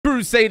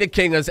Crusader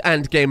Kingers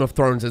and Game of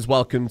Thrones,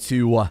 welcome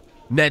to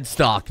Ned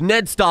Stark.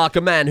 Ned Stark,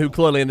 a man who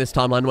clearly in this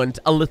timeline went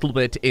a little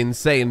bit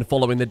insane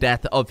following the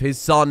death of his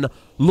son,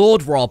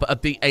 Lord Robb,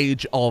 at the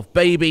age of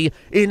baby.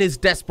 In his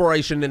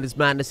desperation, in his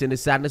madness, in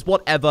his sadness,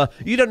 whatever.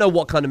 You don't know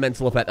what kind of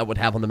mental effect that would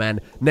have on the man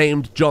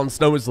named Jon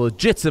Snow as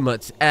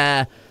legitimate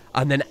heir.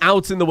 And then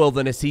out in the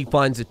wilderness, he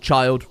finds a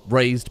child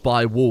raised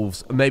by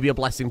wolves. Maybe a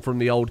blessing from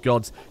the old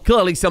gods.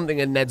 Clearly something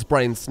in Ned's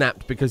brain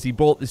snapped because he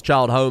brought this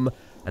child home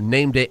and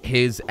named it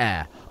his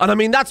heir. And I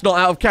mean, that's not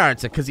out of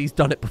character because he's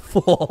done it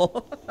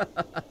before.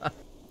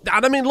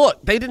 And I mean,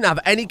 look, they didn't have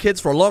any kids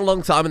for a long,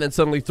 long time, and then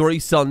suddenly 3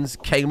 sons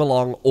came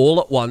along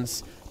all at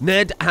once.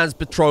 Ned has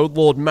betrothed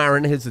Lord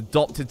Meryn, his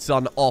adopted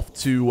son, off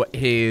to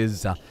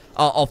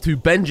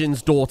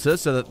Benjen's daughter,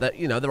 so that,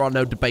 you know, there are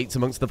no debates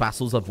amongst the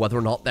vassals of whether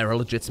or not they're a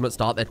legitimate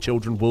Stark. Their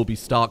children will be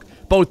Stark,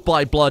 both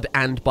by blood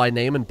and by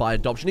name and by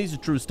adoption. He's a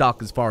true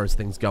Stark as far as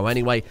things go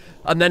anyway.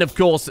 And then, of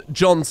course,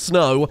 Jon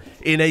Snow,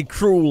 in a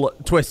cruel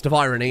twist of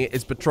irony,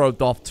 is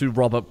betrothed off to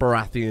Robert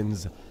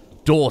Baratheon's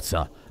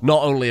daughter.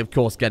 Not only, of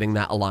course, getting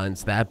that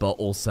alliance there, but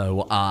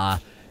also,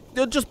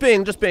 just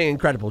being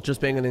incredible.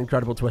 Just being an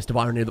incredible twist of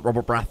irony that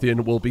Robert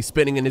Baratheon will be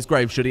spinning in his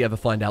grave should he ever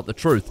find out the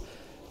truth.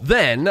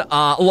 Then,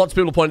 lots of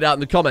people pointed out in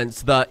the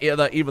comments that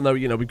even though,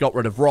 you know, we got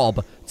rid of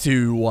Robb,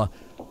 to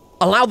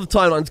allow the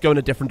timeline to go in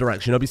a different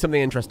direction. It'll be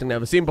something interesting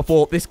never seen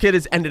before. This kid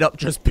has ended up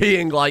just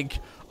being, like,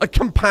 a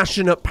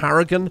compassionate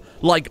paragon.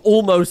 Like,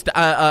 almost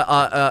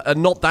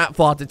not that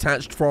far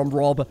detached from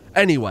Robb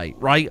anyway,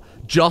 right?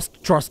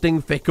 Just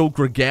trusting, fickle,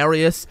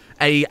 gregarious,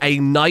 a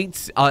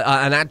knight,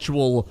 an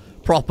actual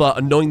proper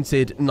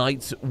anointed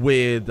knight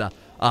with,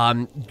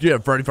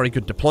 very, very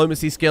good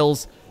diplomacy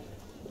skills.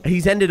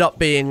 He's ended up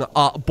being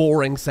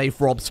boring, safe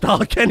Robb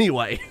Stark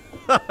anyway.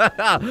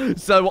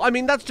 So, I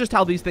mean, that's just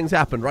how these things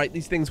happen, right?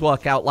 These things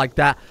work out like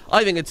that.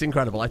 I think it's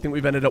incredible. I think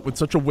we've ended up with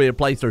such a weird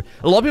playthrough.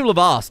 A lot of people have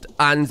asked,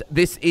 and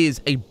this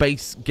is a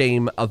base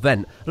game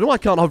event. I don't know why I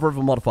can't hover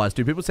over modifiers,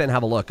 too. People saying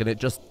have a look, and it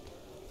just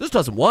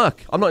doesn't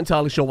work. I'm not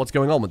entirely sure what's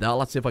going on with that.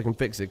 Let's see if I can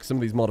fix it, because some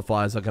of these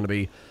modifiers are going to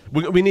be...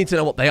 We need to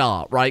know what they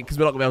are, right? Because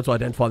we're not going to be able to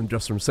identify them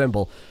just from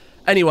symbol.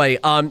 Anyway,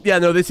 yeah,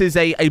 no, this is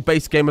a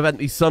base game event.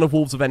 The Son of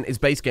Wolves event is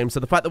base game. So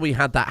the fact that we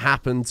had that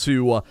happen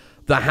to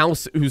the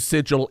house whose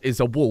sigil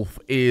is a wolf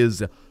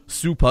is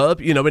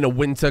superb. You know, in a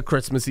winter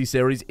Christmassy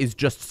series is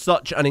just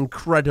such an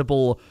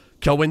incredible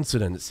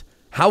coincidence.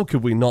 How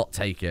could we not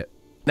take it?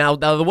 Now,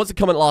 there was a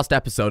comment last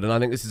episode, and I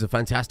think this is a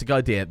fantastic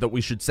idea, that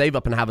we should save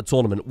up and have a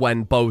tournament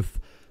when both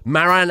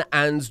Meryn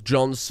and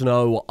Jon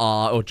Snow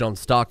are, or Jon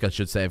Stark, I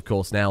should say, of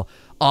course, now,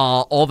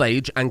 are of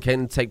age and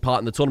can take part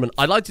in the tournament.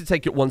 I'd like to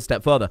take it one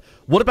step further.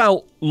 What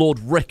about Lord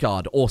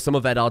Rickard or some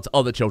of Eddard's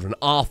other children,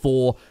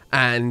 Arthur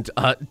and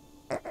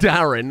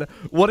Darren?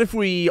 What if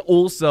we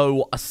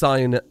also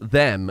assign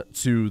them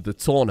to the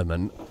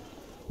tournament?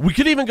 We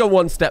could even go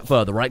one step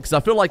further, right? Because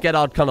I feel like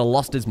Eddard kind of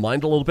lost his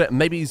mind a little bit, and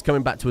maybe he's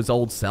coming back to his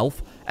old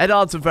self.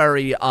 Eddard's a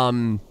very,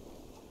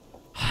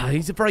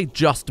 he's a very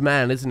just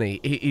man, isn't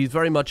he? He's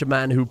very much a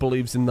man who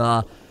believes in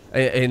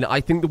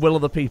I think, the will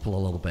of the people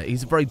a little bit.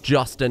 He's a very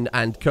just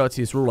and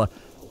courteous ruler.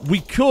 We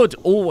could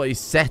always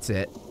set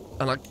it,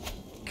 and I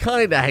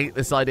kind of hate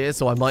this idea,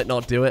 so I might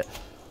not do it.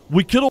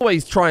 We could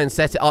always try and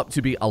set it up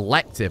to be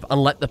elective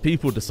and let the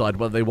people decide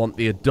whether they want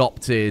the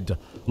adopted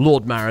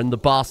Lord Meryn, the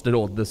bastard,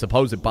 or the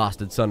supposed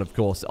bastard son, of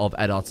course, of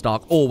Eddard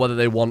Stark, or whether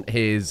they want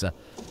his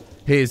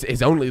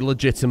only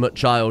legitimate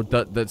child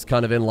that's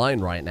kind of in line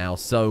right now.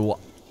 So,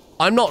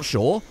 I'm not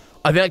sure.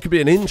 I think that could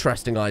be an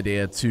interesting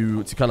idea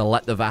to kind of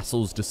let the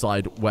vassals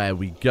decide where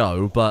we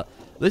go, but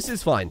this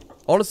is fine.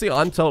 Honestly,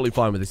 I'm totally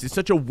fine with this. It's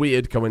such a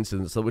weird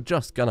coincidence that we're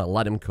just gonna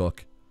let him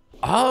cook.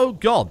 Oh,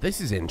 God,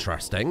 this is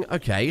interesting.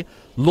 Okay.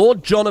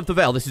 Lord John of the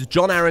Vale. This is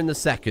Jon Arryn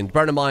II.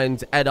 Bear in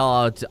mind,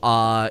 Eddard,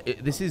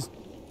 this is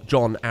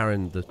Jon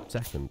Arryn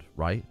II,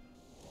 right?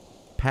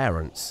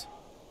 Parents.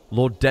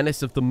 Lord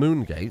Dennis of the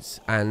Moongates,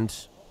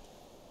 and...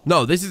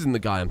 No, this isn't the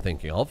guy I'm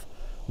thinking of.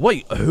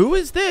 Wait, who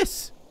is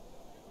this?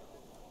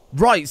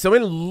 Right, so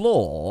in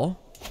lore,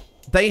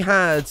 they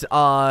had,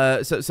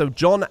 so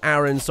Jon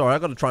Arryn, sorry,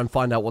 I've got to try and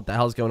find out what the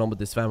hell's going on with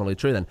this family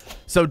tree then.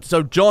 So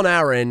Jon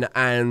Arryn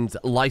and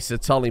Lysa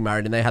Tully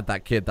married, and they had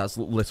that kid, that's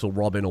Little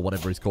Robin, or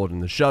whatever he's called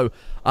in the show.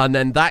 And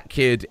then that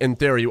kid, in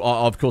theory,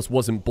 of course,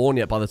 wasn't born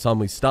yet by the time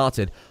we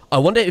started. I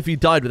wonder if he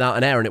died without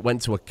an heir and it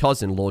went to a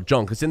cousin, Lord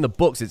John, because in the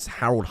books, it's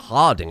Harold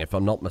Harding, if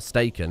I'm not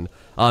mistaken.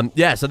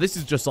 Yeah, so this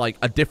is just like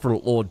a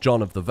different Lord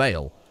John of the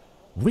Vale.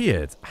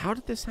 Weird. How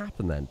did this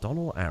happen then?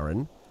 Donald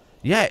Arryn.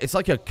 Yeah, it's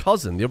like a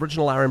cousin. The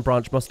original Arryn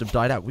branch must have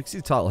died out. We can see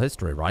the title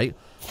history, right?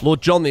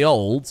 Lord John the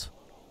Old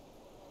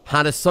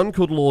had a son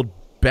called Lord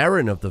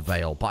Beren of the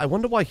Vale, but I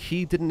wonder why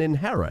he didn't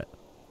inherit.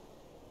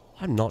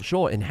 I'm not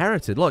sure.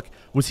 Inherited. Look,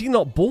 was he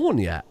not born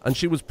yet? And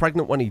she was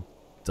pregnant when he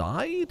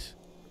died?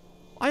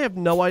 I have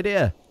no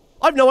idea.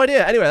 I have no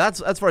idea. Anyway,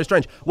 that's very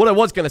strange. What I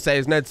was going to say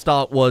is Ned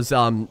Stark was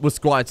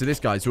squire to this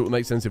guy, so it would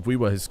make sense if we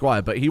were his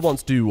squire, but he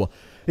wants to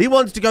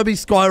go be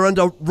squire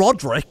under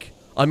Roderick.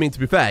 I mean, to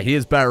be fair, he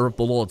is bearer of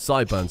the Lord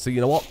Cyburn, so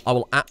you know what? I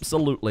will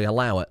absolutely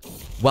allow it.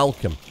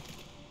 Welcome.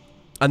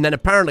 And then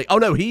apparently... Oh,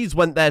 no, he's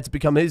went there to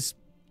become his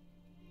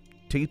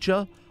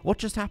teacher? What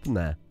just happened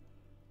there?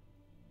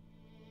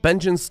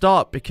 Benjen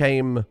Stark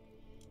became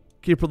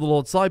Keeper of the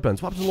Lord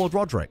Sideburns. What happened to Lord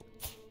Roderick?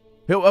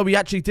 Oh, he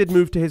actually did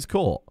move to his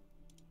court.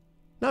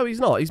 No, he's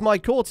not. He's my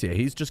courtier.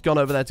 He's just gone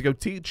over there to go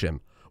teach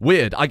him.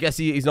 Weird. I guess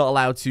he's not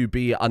allowed to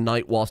be a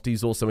knight whilst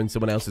he's also in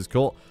someone else's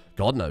court.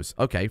 God knows.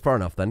 Okay, fair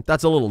enough then.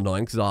 That's a little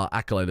annoying because our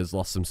accolade has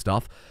lost some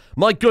stuff.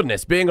 My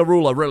goodness, being a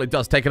ruler really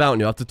does take it out on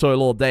you. I have to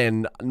toil all day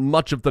and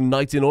much of the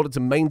night in order to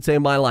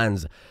maintain my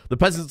lands. The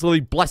peasants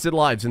lead blessed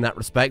lives in that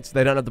respect.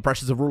 They don't have the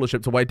pressures of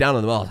rulership to weigh down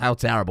on them. Oh, how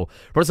terrible.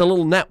 Perhaps a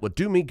little net would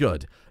do me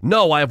good.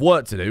 No, I have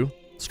work to do.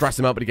 Stress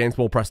him out, but he gains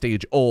more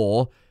prestige.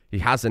 Or he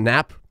has a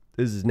nap.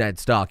 This is Ned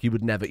Stark. He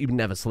would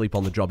never sleep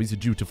on the job. He's a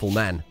dutiful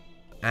man.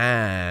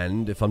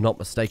 And if I'm not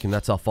mistaken,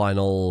 that's our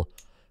final...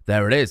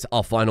 There it is,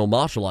 our final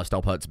martial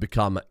lifestyle perk to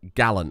become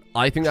gallant.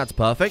 I think that's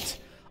perfect.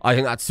 I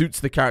think that suits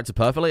the character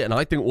perfectly, and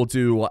I think we'll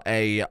do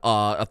a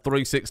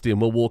 360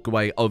 and we'll walk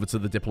away over to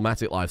the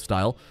diplomatic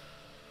lifestyle.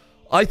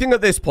 I think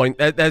at this point,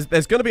 there's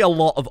going to be a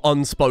lot of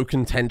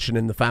unspoken tension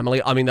in the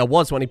family. I mean, there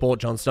was when he brought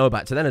Jon Snow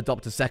back to then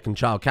adopt a second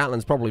child.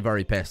 Catelyn's probably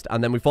very pissed.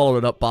 And then we followed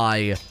it up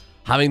by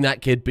having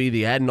that kid be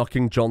the heir,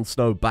 knocking Jon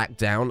Snow back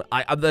down.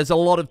 There's a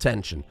lot of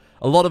tension.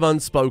 A lot of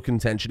unspoken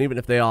tension, even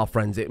if they are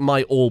friends. It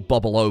might all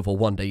bubble over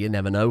one day, you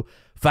never know.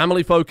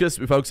 Family focus,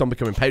 we focus on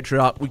becoming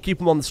patriarch. We keep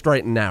them on the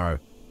straight and narrow.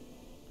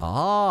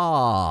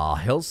 Ah,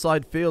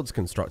 hillside fields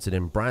constructed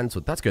in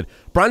Brandswood. That's good.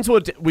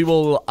 Brandswood, we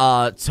will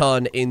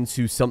turn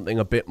into something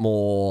a bit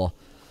more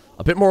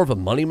of a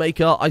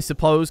moneymaker, I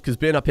suppose, because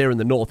being up here in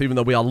the north, even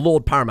though we are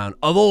Lord Paramount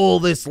of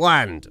all this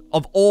land,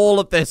 of all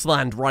of this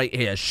land right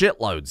here,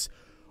 shitloads,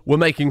 we're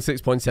making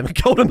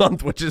 6.7 gold a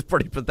month, which is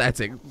pretty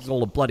pathetic. It's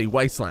all a bloody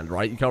wasteland,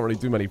 right? You can't really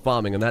do many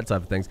farming and that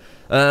type of things.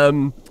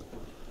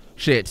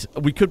 Shit.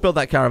 We could build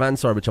that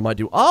caravanserai, which I might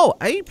do. Oh,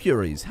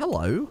 apiaries.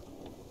 Hello.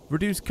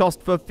 Reduced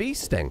cost for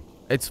feasting.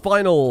 Its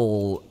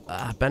final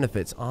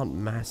benefits aren't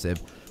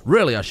massive.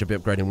 Really, I should be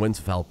upgrading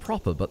Winterfell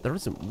proper, but there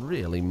isn't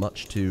really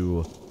much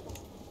to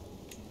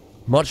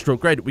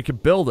upgrade. We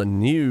could build a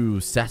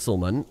new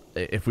settlement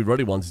if we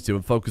really wanted to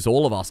and focus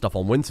all of our stuff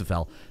on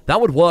Winterfell.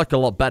 That would work a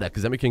lot better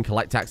because then we can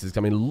collect taxes.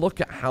 I mean,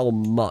 look at how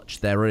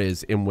much there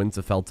is in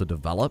Winterfell to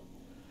develop.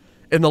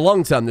 In the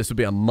long term, this would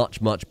be a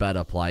much, much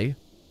better play.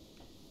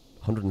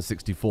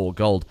 164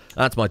 gold.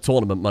 That's my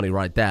tournament money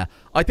right there.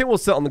 I think we'll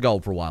sit on the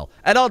gold for a while.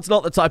 Eddard's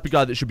not the type of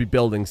guy that should be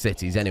building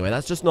cities anyway.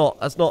 That's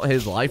not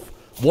his life.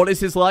 What is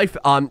his life?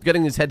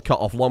 Getting his head cut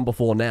off long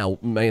before now,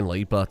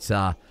 mainly, but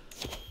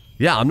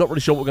yeah, I'm not really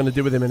sure what we're going to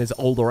do with him in his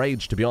older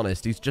age, to be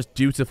honest. He's just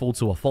dutiful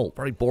to a fault.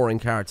 Very boring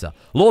character.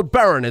 Lord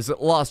Baron is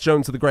at last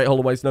shown to the Great Hall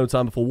and wastes no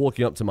time before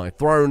walking up to my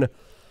throne.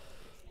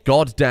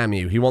 God damn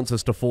you. He wants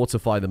us to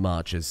fortify the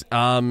marches.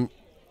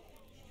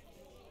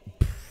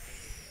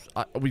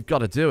 We've got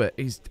to do it.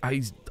 He's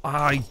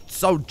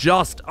so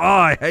just. Oh,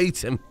 I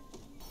hate him.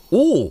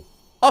 Ooh,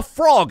 a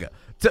frog.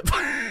 The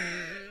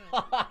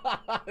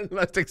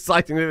most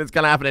exciting thing that's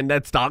going to happen in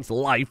Ned Stark's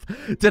life.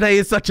 Today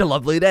is such a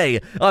lovely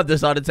day. I've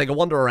decided to take a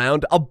wander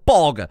around a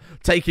bog,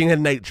 taking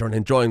in nature and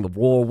enjoying the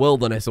raw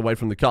wilderness away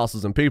from the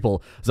castles and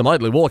people. As I'm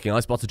idly walking, I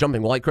spot a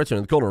jumping white critter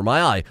in the corner of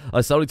my eye. I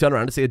slowly turn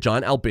around to see a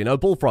giant albino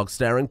bullfrog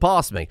staring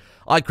past me.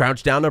 I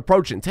crouch down and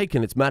approach it,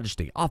 taking its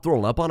majesty. After all,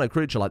 an albino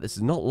creature like this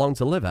is not long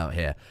to live out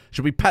here.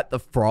 Should we pet the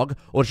frog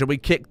or should we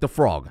kick the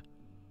frog?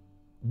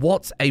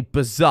 What a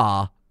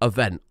bizarre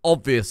event.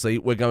 Obviously,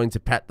 we're going to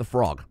pet the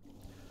frog.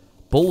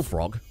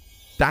 Bullfrog?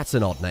 That's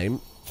an odd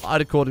name.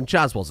 I'd accord him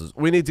Chazwaz's.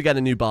 We need to get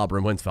a new barber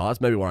in Winterfell. That's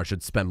maybe where I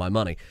should spend my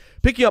money.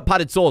 Picking up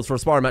padded swords for a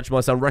sparring match with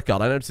my son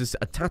Rickard, I noticed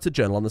a tattered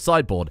journal on the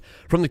sideboard.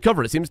 From the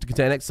cover, it seems to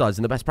contain exercises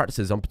and the best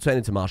practices on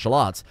pertaining to martial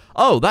arts.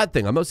 Oh, that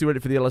thing. I mostly read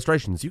it for the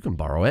illustrations. You can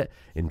borrow it.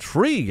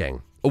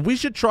 Intriguing. We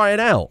should try it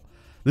out.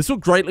 This will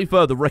greatly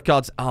further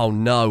Rickard's... Oh,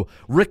 no.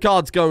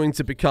 Rickard's going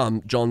to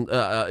become...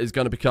 is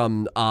going to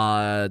become...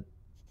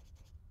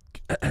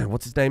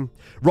 what's his name?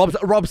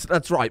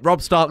 That's right.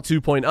 Robb Stark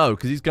 2.0,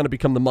 because he's going to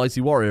become the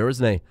mighty warrior,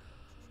 isn't he?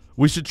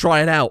 We should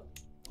try it out.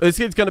 This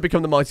kid's going to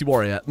become the mighty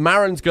warrior.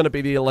 Marin's going to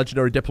be the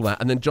legendary diplomat,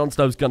 and then Jon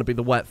Snow's going to be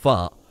the wet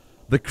fart.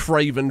 The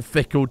craven,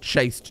 fickle,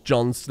 chaste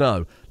Jon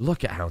Snow.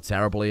 Look at how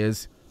terrible he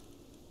is.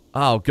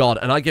 Oh, God.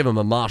 And I give him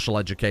a martial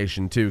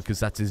education, too, because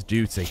that's his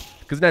duty.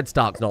 Because Ned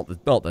Stark's not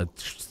the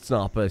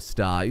sharpest,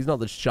 he's not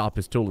the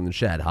sharpest tool in the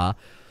shed, huh?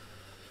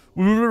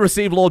 We will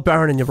receive Lord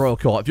Baron in your royal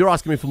court. If you're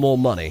asking me for more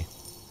money...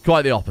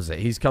 Quite the opposite.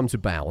 He's come to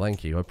bow.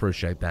 Thank you. I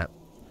appreciate that.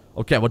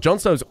 Okay, well, Jon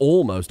Snow's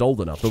almost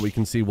old enough that we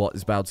can see what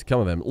is about to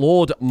come of him.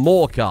 Lord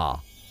Morcar.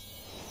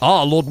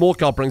 Ah, Lord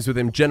Morcar brings with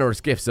him generous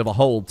gifts of a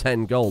whole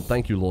 10 gold.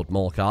 Thank you, Lord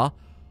Morcar.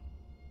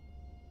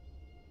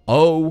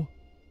 Oh,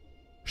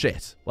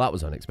 shit. Well, that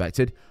was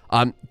unexpected.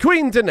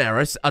 Queen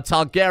Daenerys, a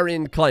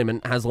Targaryen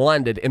claimant, has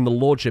landed in the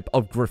lordship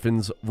of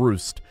Griffin's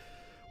Roost.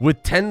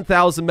 With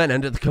 10,000 men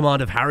under the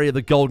command of Harry of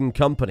the Golden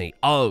Company.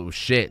 Oh,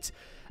 shit.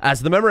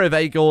 As the memory of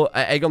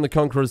Aegon the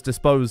Conqueror's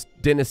disposed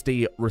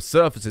dynasty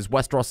resurfaces,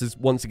 Westeros is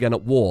once again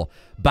at war.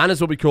 Banners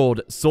will be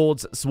called,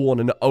 swords sworn,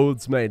 and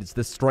oaths made as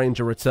this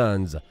stranger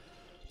returns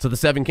to the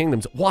Seven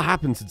Kingdoms. What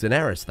happened to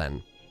Daenerys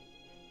then?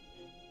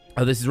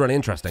 Oh, this is really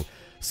interesting.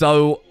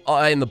 So,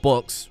 in the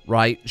books,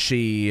 right,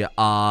 she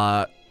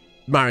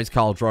marries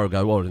Khal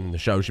Drogo, or in the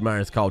show, she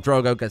marries Khal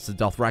Drogo, gets the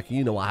Dothraki,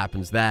 you know what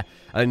happens there.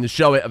 And in the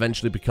show, it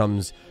eventually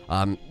becomes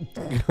a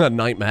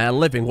nightmare,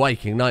 living,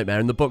 waking nightmare.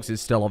 In the books,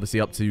 it's still obviously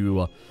up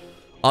to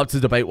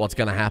debate what's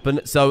going to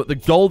happen. So, the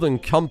Golden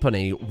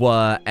Company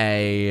were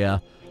a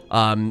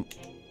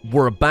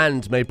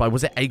band made by,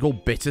 was it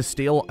Aegon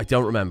Bittersteel? I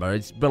don't remember.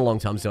 It's been a long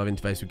time since I've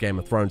interfaced with Game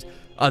of Thrones.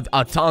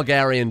 A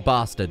Targaryen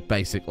bastard,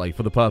 basically,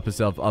 for the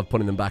purpose of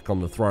putting them back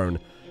on the throne.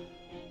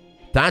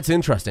 That's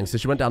interesting. So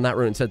she went down that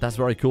route and said, that's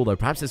very cool, though.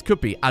 Perhaps this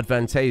could be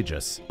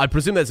advantageous. I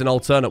presume there's an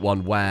alternate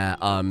one where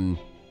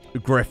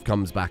Griff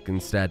comes back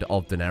instead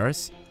of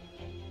Daenerys.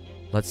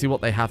 Let's see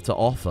what they have to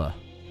offer.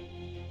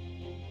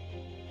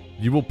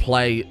 You will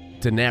play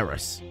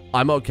Daenerys.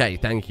 I'm okay,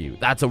 thank you.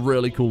 That's a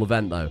really cool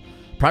event, though.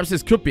 Perhaps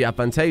this could be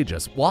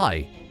advantageous.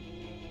 Why?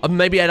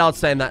 Maybe Eddard's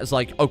saying that as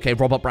like, okay,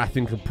 Robert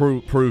Baratheon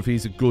can prove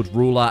he's a good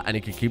ruler and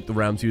he can keep the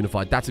realms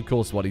unified. That's, of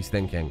course, what he's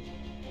thinking.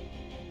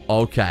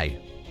 Okay.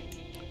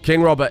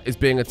 King Robert is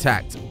being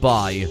attacked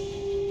by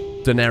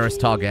Daenerys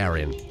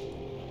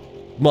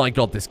Targaryen. My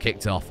god, this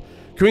kicked off.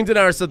 Queen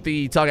Daenerys of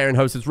the Targaryen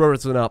host has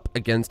risen up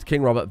against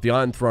King Robert of the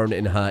Iron Throne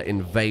in her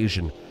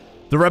invasion.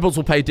 The rebels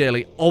will pay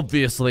dearly.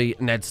 Obviously,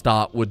 Ned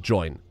Stark would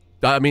join.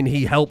 I mean,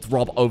 he helped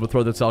Robb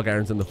overthrow the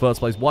Targaryens in the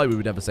first place. Why we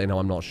would ever say no,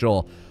 I'm not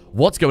sure.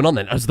 What's going on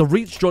then? Has the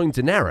Reach joined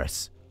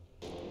Daenerys?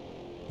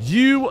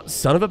 You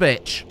son of a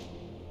bitch.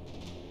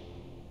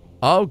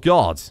 Oh,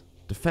 God.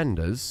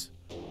 Defenders.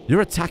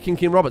 You're attacking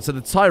King Robert. So the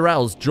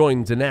Tyrells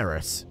joined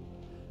Daenerys.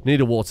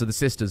 Needlewater, the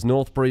sisters,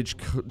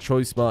 Northbridge,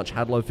 Choice March,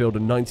 Hadlowfield,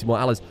 and 90 more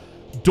allies.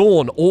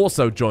 Dawn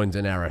also joined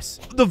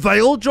Daenerys. The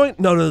Vale joined?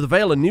 No, the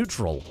Vale are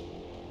neutral.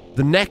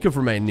 The Neck have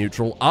remained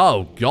neutral.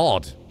 Oh,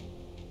 God.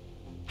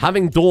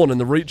 Having Dawn and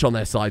the Reach on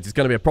their sides is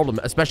going to be a problem,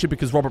 especially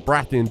because Robert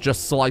Baratheon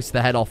just sliced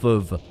the head off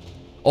of...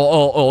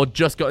 Or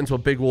just got into a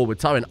big war with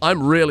Tywin.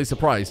 I'm really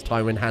surprised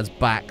Tywin has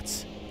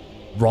backed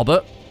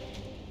Robert.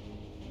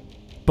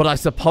 But I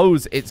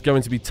suppose it's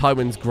going to be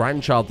Tywin's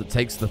grandchild that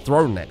takes the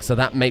throne next, so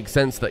that makes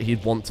sense that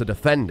he'd want to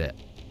defend it.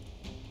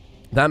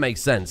 That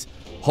makes sense.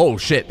 Oh,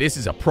 shit, this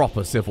is a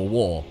proper civil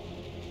war.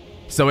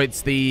 So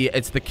it's the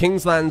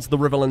Kingslands, the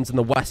Riverlands, and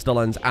the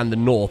Westerlands, and the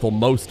North, or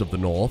most of the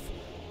North.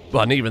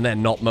 Well, and even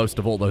then, not most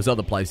of all those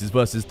other places,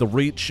 versus the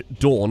Reach,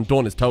 Dawn.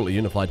 Dawn is totally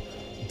unified.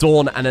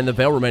 Dawn, and then the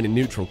Vale remaining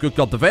neutral. Good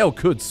God, the Vale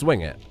could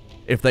swing it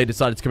if they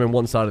decided to come in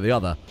one side or the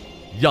other.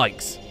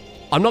 Yikes.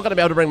 I'm not going to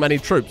be able to bring many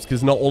troops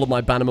because not all of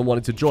my bannermen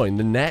wanted to join.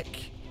 The Neck,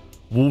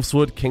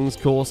 Wolfswood, King's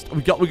Course.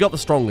 We got the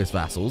strongest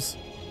vassals.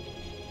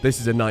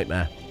 This is a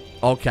nightmare.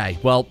 Okay,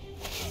 well,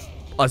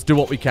 let's do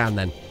what we can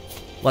then.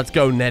 Let's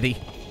go, Neddy.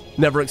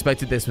 Never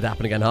expected this would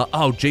happen again, huh?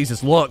 Oh,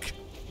 Jesus, look.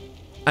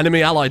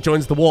 Enemy ally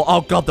joins the war.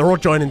 Oh, God, they're all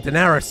joining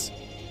Daenerys.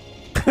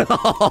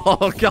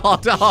 Oh,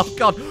 God. Oh,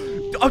 God.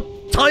 Oh,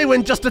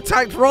 Tywin just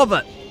attacked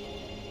Robert.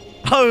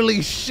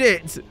 Holy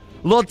shit.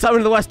 Lord Tywin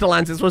of the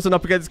Westerlands has risen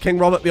up against King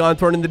Robert the Iron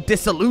Throne in the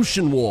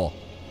Dissolution War.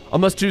 I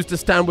must choose to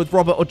stand with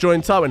Robert or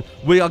join Tywin.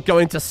 We are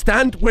going to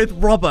stand with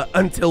Robert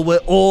until we're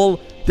all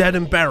dead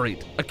and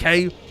buried.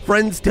 Okay?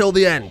 Friends till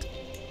the end.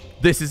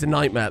 This is a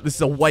nightmare. This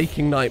is a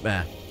waking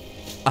nightmare.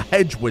 A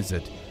hedge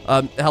wizard.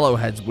 Hello,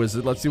 hedge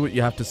wizard. Let's see what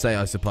you have to say,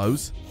 I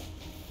suppose.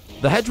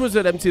 The hedge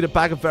wizard emptied a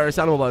bag of various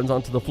animal bones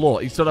onto the floor.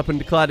 He stood up and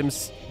declared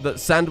that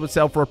sand would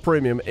sell for a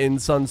premium in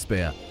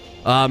Sunspear.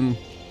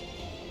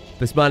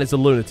 This man is a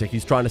lunatic.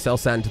 He's trying to sell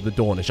sand to the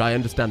Dornish. I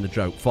understand the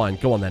joke. Fine,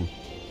 go on then.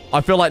 I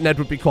feel like Ned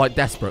would be quite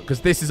desperate,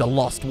 because this is a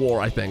lost war,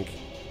 I think.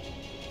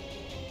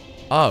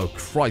 Oh,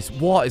 Christ.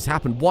 What has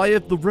happened? Why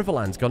have the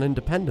Riverlands gone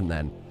independent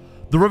then?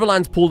 The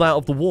Riverlands pulled out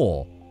of the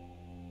war.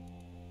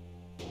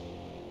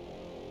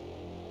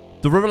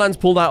 The Riverlands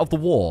pulled out of the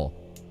war.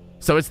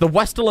 So it's the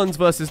Westerlands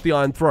versus the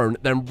Iron Throne,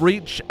 then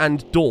Reach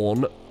and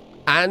Dawn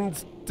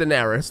and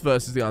Daenerys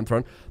versus the Iron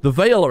Throne. The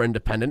Vale are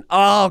independent.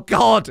 Oh,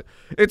 God.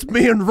 It's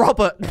me and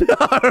Robert.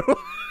 No.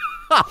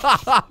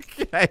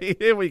 Okay,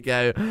 here we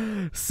go.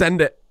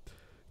 Send it.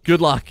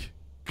 Good luck.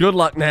 Good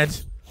luck, Ned.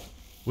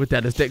 We're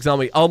dead as Dick's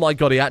army. Oh, my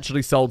God. He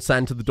actually sold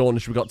sand to the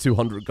Dornish. We got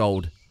 200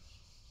 gold.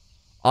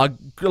 A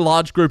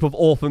large group of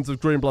orphans of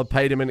Greenblood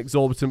paid him an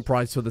exorbitant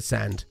price for the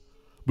sand.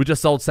 We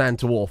just sold sand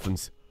to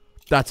orphans.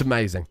 That's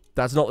amazing.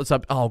 That's not the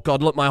type... Oh,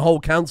 God, look, my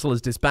whole council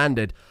is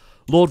disbanded.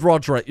 Lord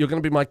Roderick, you're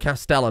going to be my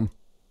Castellan.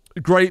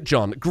 Great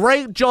John.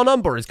 Great John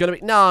Umber is going to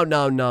be...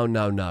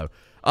 No.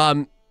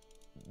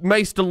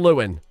 Maester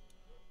Lewin.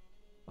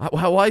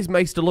 Why is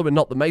Maester Lewin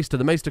not the Maester?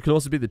 The Maester can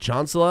also be the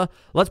Chancellor.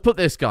 Let's put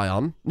this guy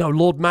on. No,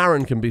 Lord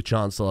Marin can be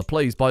Chancellor.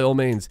 Please, by all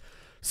means.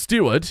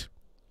 Steward.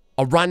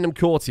 A random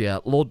courtier.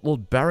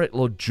 Lord Barrett.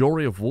 Lord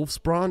Jory of Wolf's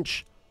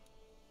Branch.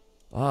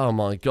 Oh,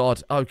 my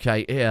God.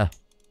 Okay, here.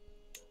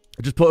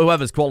 Just put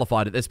whoever's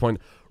qualified at this point.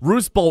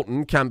 Roose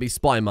Bolton can be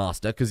Spy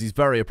Master, because he's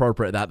very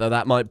appropriate at that, though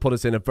that might put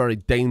us in a very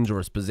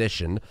dangerous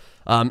position.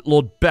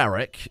 Lord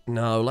Beric.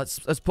 No, let's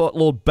put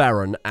Lord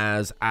Baron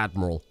as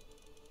Admiral.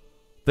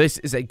 This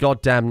is a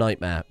goddamn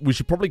nightmare. We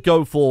should probably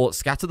go for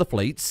scatter the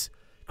fleets.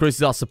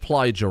 Increases our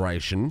supply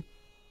duration.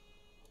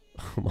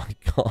 Oh my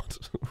god.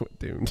 We're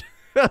doomed.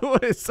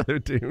 We're so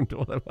doomed.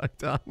 What have I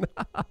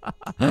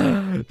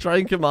done?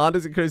 Train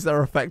commanders increase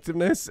their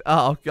effectiveness.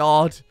 Oh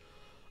god.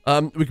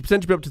 We could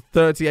potentially be up to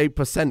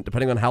 38%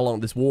 depending on how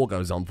long this war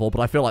goes on for, but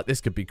I feel like this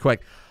could be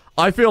quick.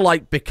 I feel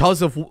like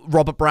because of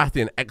Robert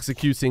Baratheon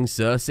executing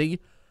Cersei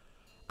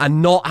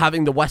and not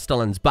having the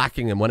Westerlands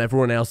backing him when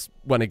everyone else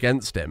went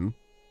against him.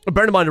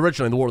 Bear in mind,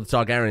 originally in the War of the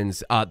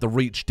Targaryens, the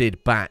Reach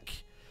did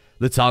back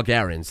the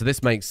Targaryens, so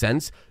this makes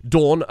sense.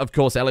 Dawn, of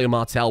course, Elia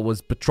Martell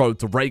was betrothed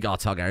to Rhaegar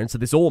Targaryen, so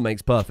this all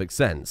makes perfect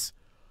sense.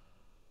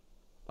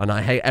 And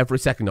I hate every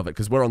second of it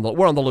because we're on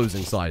the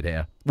losing side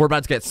here. We're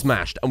about to get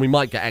smashed, and we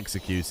might get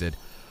executed.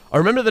 I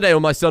remember the day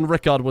when my son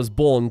Rickard was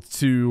born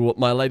to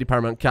my Lady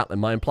Paramount Catelyn,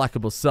 my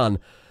implacable son.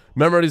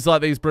 Memories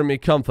like these bring me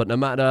comfort. No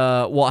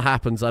matter what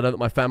happens, I know that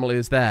my family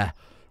is there.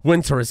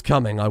 Winter is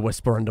coming, I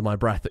whisper under my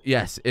breath.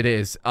 Yes, it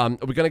is. Are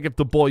we going to give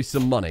the boy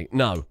some money?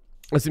 No.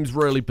 That seems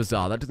really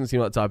bizarre. That doesn't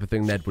seem like the type of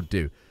thing Ned would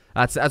do.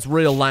 That's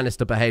real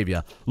Lannister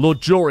behavior. Lord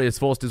Jory has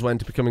forced his way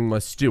into becoming my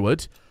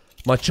steward.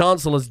 My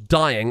Chancellor's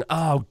dying.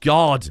 Oh,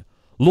 God.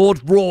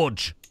 Lord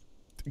Rorge.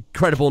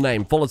 Incredible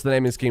name. Follows the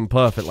naming scheme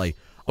perfectly.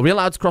 Are we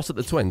allowed to cross at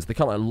the Twins? They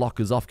can't like, lock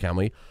us off, can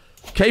we?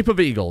 Cape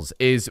of Eagles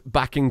is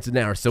backing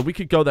Daenerys, so we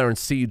could go there and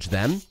siege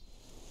them.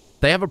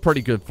 They have a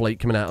pretty good fleet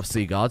coming out of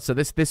Seaguard, so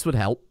this would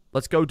help.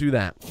 Let's go do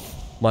that.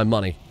 My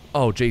money.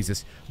 Oh,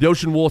 Jesus. The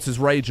ocean waters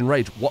rage and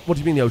rage. What do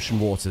you mean the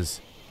ocean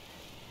waters?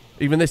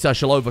 Even this I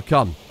shall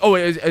overcome. Oh,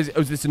 is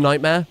this a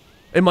nightmare?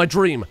 In my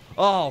dream.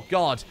 Oh,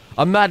 God.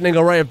 A maddening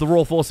array of the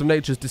raw force of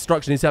nature's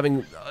destruction. He's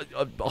having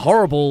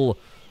horrible,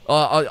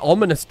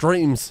 ominous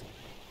dreams.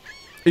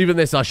 Even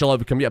this I shall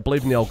overcome. Yeah,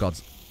 believe in the old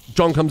gods.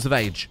 Jon comes of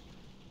age.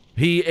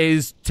 He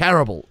is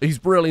terrible.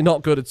 He's really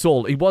not good at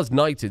all. He was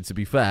knighted, to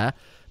be fair.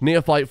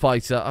 Neophyte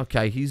fighter.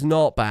 Okay, he's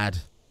not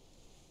bad.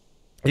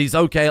 He's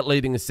okay at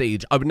leading a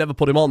siege. I would never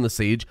put him on the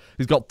siege.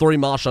 He's got 3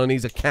 martial and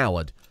he's a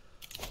coward.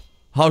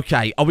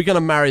 Okay, are we going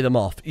to marry them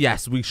off?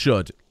 Yes, we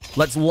should.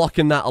 Let's lock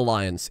in that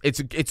alliance. It's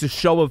a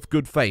show of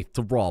good faith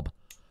to Robb.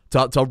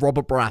 To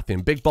Robert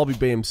Baratheon. Big Bobby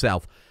B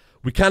himself.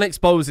 We can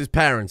expose his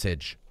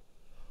parentage.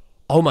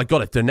 Oh my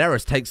god, if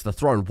Daenerys takes the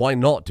throne, why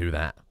not do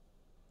that?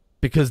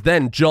 Because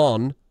then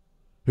Jon,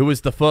 who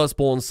is the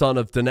firstborn son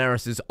of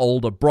Daenerys'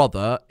 older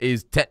brother,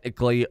 is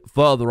technically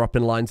further up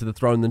in line to the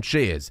throne than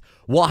she is.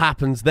 What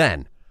happens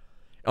then?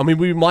 I mean,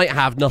 we might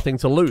have nothing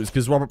to lose,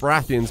 because Robert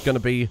Baratheon's going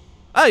to be...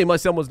 Hey, my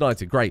son was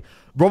knighted. Great.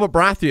 Robert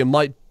Baratheon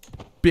might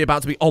be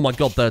about to be... Oh my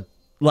god, the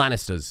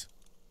Lannisters.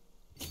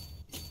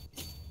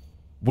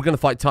 We're going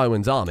to fight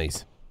Tywin's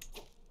armies.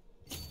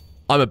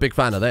 I'm a big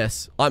fan of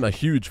this. I'm a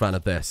huge fan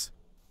of this.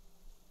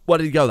 Where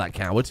did he go, that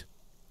coward?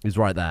 He's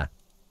right there.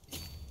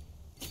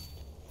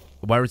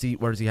 Where is he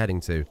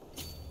heading to?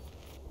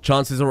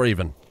 Chances are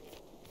even.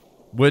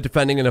 We're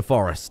defending in a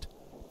forest.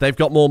 They've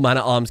got more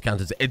man-at-arms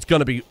counters. It's going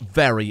to be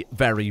very,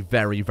 very,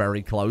 very,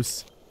 very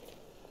close.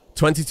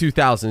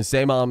 22,000,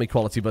 same army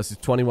quality versus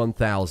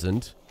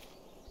 21,000.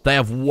 They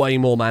have way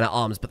more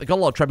man-at-arms, but they've got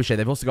a lot of trebuchet.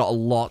 They've also got a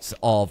lot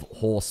of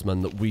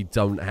horsemen that we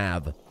don't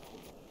have.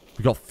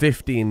 We've got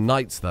 15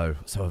 knights, though.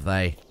 So have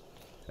they.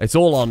 It's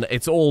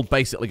all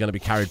basically going to be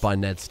carried by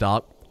Ned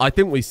Stark. I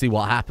think we see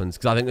what happens,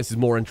 because I think this is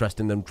more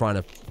interesting than trying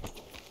to...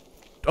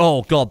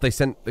 Oh, God, they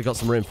got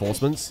some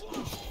reinforcements.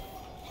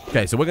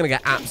 Okay, so we're going to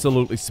get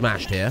absolutely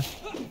smashed here.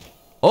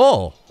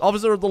 Oh,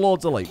 Officer of the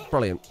Lord's Elite.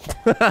 Brilliant.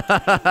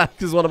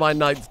 Because one of my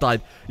knights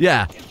died.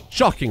 Yeah,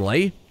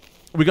 shockingly,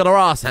 we got our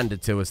ass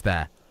handed to us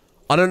there.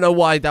 I don't know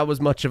why that was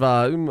much of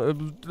a...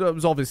 That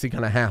was obviously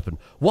going to happen.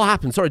 What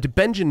happened? Sorry, did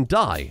Benjen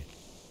die?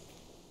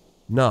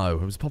 No,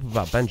 it was pop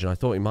about Benjen. I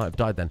thought he might have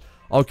died then.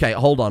 Okay,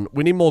 hold on.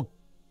 We need more...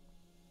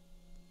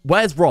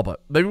 Where's Robert?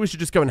 Maybe we should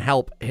just go and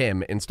help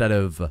him instead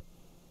of...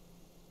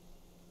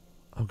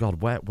 Oh,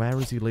 God, where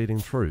is he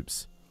leading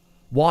troops?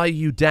 Why are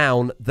you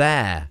down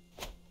there?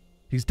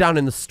 He's down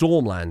in the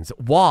Stormlands.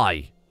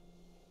 Why?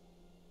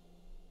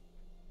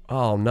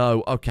 Oh,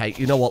 no. Okay,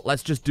 you know what?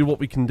 Let's just do what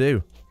we can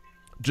do.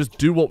 Just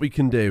do what we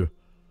can do.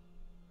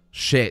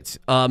 Shit.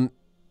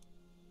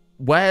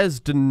 Where's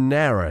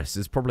Daenerys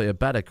is probably a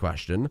better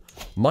question.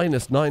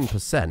 Minus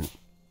 9%.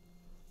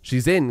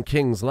 She's in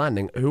King's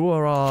Landing. Who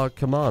are our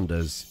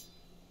commanders?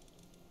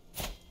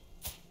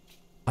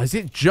 Is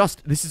it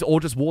just... This is all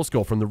just war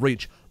score from the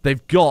Reach.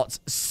 They've got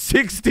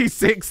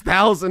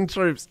 66,000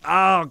 troops.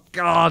 Oh,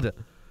 God.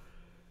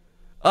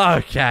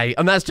 Okay.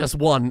 And that's just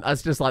one.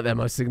 That's just like their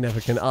most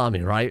significant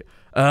army, right?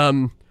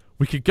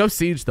 We could go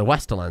siege the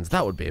Westerlands.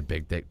 That would be a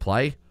big dick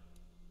play.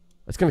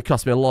 It's going to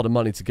cost me a lot of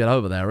money to get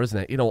over there, isn't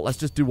it? You know what? Let's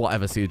just do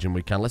whatever sieging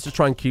we can. Let's just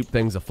try and keep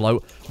things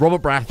afloat.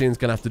 Robert Baratheon's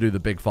going to have to do the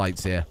big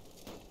fights here.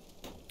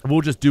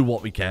 We'll just do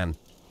what we can.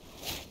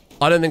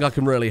 I don't think I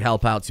can really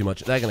help out too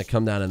much. They're going to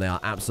come down and they are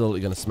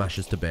absolutely going to smash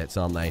us to bits,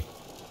 aren't they?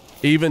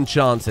 Even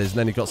chances. And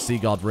then you've got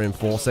Seaguard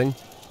reinforcing.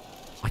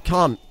 I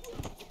don't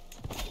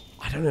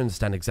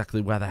understand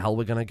exactly where the hell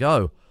we're going to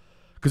go.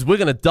 Because we're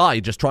going to die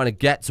just trying to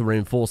get to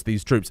reinforce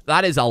these troops.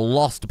 That is a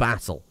lost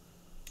battle.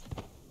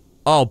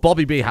 Oh,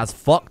 Bobby B has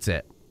fucked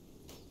it.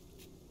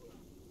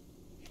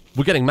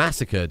 We're getting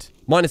massacred.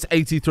 Minus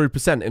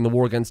 83% in the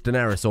war against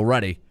Daenerys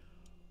already.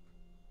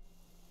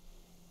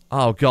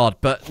 Oh, God.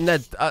 But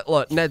Ned,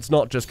 look, Ned's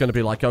not just going to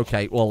be like,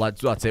 okay, well,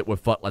 that's it. We're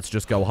fucked. Let's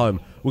just go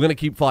home. We're going to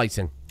keep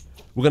fighting.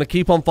 We're going to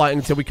keep on fighting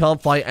until we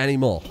can't fight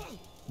anymore.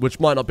 Which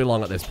might not be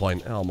long at this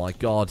point. Oh, my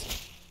God.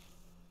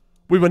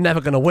 We were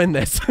never going to win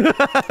this.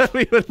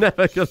 We were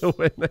never going to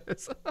win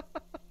this.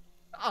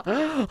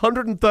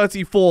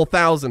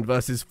 134,000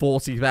 versus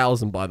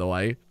 40,000, by the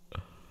way.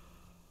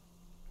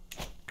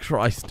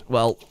 Christ.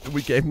 Well,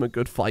 we gave him a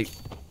good fight.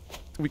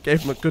 We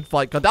gave him a good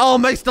fight. Oh,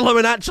 Maester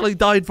Lewin actually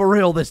died for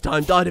real this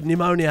time. Died of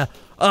pneumonia.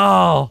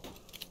 Oh,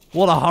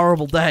 what a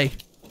horrible day.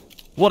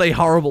 What a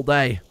horrible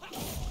day.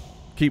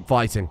 Keep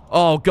fighting.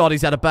 Oh, God,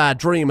 he's had a bad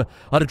dream. I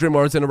had a dream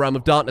where I was in a realm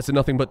of darkness and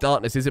nothing but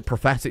darkness. Is it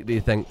prophetic, do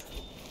you think? I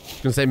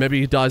was going to say, maybe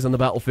he dies on the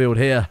battlefield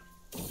here.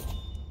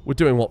 We're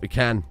doing what we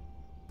can.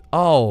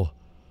 Oh,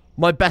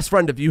 my best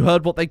friend, have you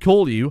heard what they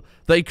call you?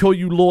 They call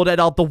you Lord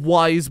Eddard the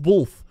Wise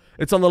Wolf.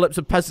 It's on the lips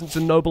of peasants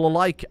and noble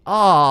alike.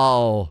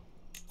 Oh,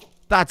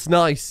 that's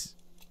nice.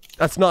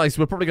 That's nice.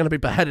 We're probably going to be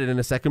beheaded in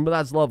a second, but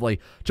that's lovely.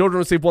 Children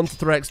receive 1 to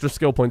 3 extra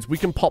skill points. We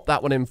can pop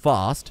that one in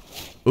fast.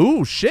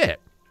 Ooh, shit.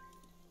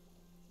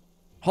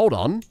 Hold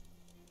on.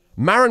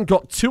 Marin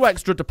got 2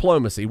 extra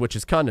diplomacy, which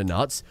is kind of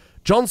nuts.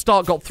 Jon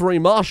Stark got 3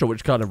 martial,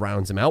 which kind of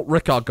rounds him out.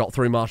 Rickard got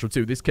 3 martial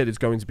too. This kid is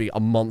going to be a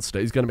monster.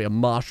 He's going to be a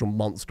martial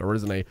monster,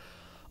 isn't he?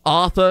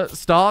 Arthur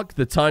Stark,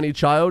 the tiny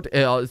child,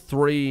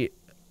 3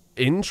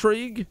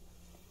 intrigue.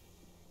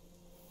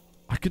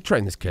 I could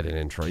train this kid in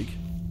intrigue.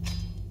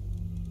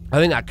 I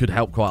think that could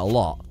help quite a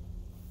lot.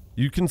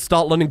 You can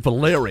start learning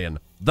Valyrian.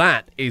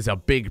 That is a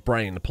big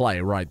brain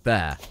play right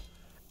there.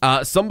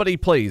 Somebody,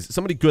 please.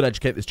 Somebody good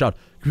educate this child.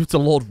 Give it to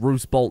Lord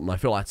Roose Bolton. I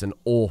feel that's an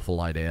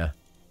awful idea.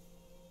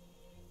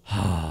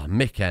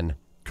 Micken.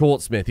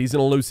 Courtsmith. He's an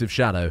elusive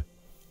shadow.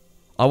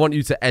 I want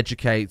you to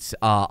educate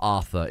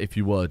Arthur, if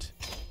you would.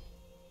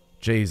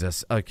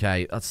 Jesus.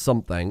 Okay, that's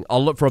something.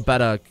 I'll look for a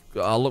better...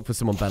 I'll look for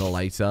someone better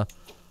later.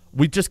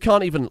 We just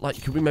can't even...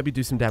 Like, could we maybe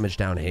do some damage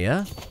down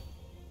here?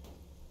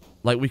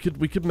 Like, we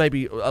could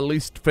maybe at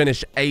least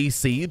finish a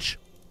siege.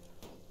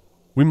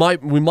 We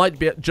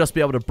might just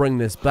be able to bring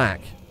this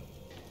back.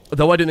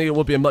 Though I don't think it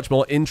would be a much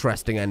more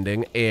interesting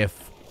ending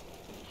if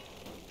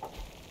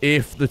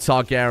the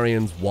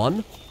Targaryens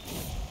won.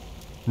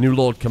 New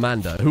Lord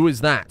Commander. Who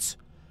is that?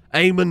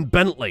 Aemon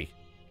Bentley.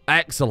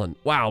 Excellent.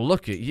 Wow,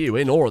 look at you.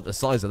 In awe at the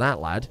size of that,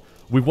 lad.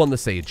 We've won the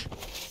siege.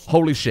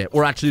 Holy shit.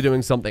 We're actually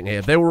doing something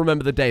here. They will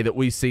remember the day that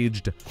we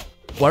sieged...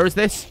 Where is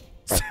this?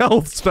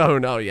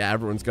 Southstone. Oh, yeah.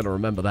 Everyone's going to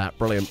remember that.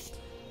 Brilliant.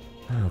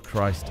 Oh,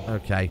 Christ.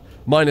 Okay.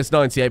 Minus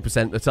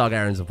 98%. The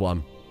Targaryens have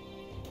won.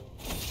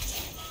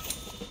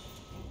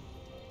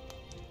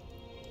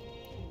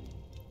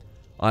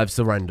 I've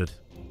surrendered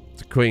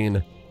to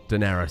Queen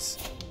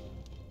Daenerys.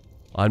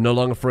 I'm no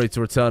longer free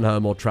to return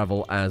home or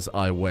travel as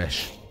I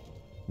wish.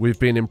 We've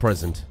been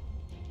imprisoned.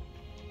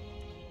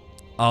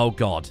 Oh,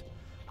 God.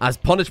 As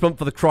punishment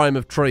for the crime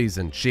of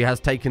treason, she has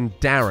taken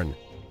Darren,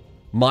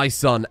 my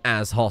son,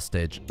 as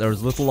hostage. There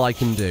is little I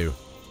can do.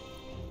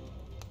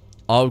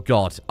 Oh,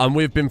 God. And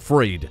we've been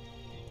freed.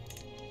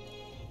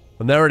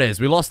 And there it is.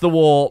 We lost the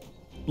war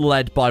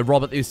led by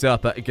Robert the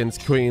Usurper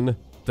against Queen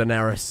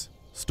Daenerys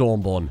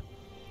Stormborn.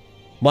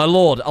 My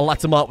lord, a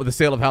letter marked with the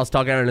seal of House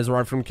Targaryen has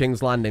arrived from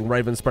King's Landing,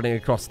 raven spreading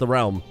across the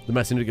realm. The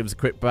messenger gives a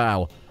quick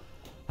bow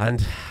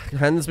and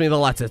hands me the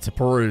letter to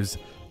peruse.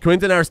 Queen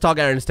Daenerys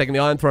Targaryen has taken the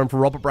Iron Throne from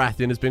Robert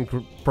Baratheon and has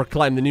been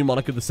proclaimed the new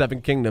monarch of the Seven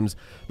Kingdoms.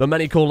 Though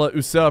many call her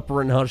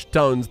usurper in hushed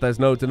tones, there's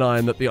no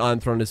denying that the Iron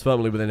Throne is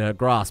firmly within her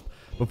grasp.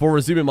 Before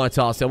resuming my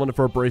task, I wonder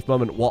for a brief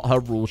moment what her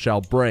rule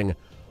shall bring.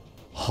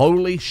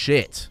 Holy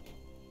shit.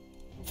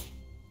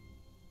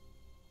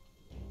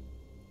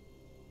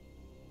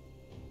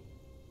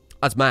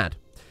 That's mad.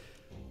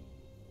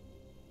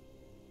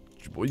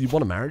 You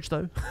want a marriage,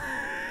 though?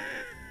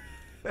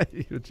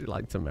 Would you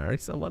like to marry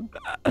someone?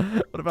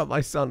 What about my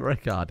son,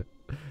 Rickard?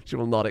 She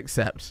will not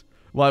accept.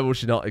 Why will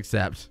she not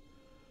accept?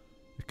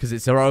 Because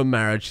it's her own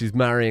marriage. She's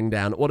marrying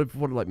down. What if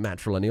like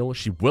matrilineal?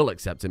 She will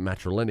accept it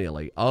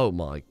matrilineally. Oh,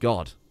 my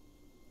God.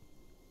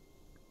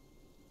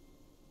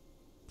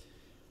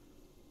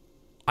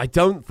 I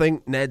don't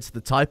think Ned's the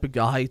type of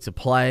guy to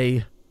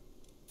play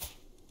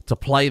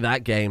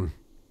that game.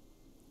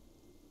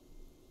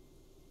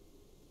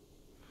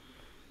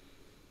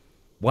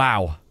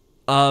 Wow.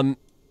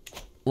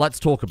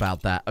 Let's talk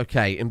about that.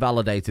 Okay,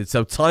 invalidated.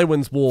 So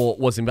Tywin's war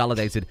was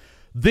invalidated.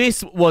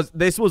 This was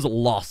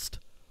lost.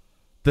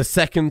 The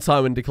second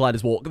Tywin declared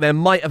his war. There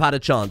might have had a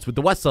chance. With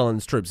the West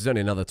Island's troops, it's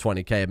only another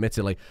 20k,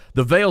 admittedly.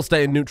 The Vale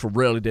staying neutral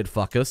really did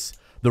fuck us.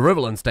 The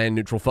Riverland staying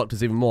neutral fucked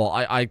us even more.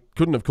 I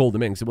couldn't have called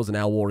them in because it wasn't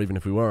our war even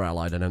if we were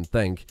allied, I don't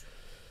think.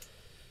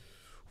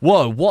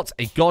 Whoa, what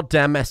a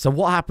goddamn mess. So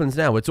what happens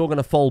now? It's all going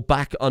to fall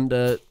back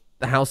under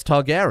the House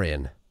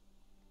Targaryen.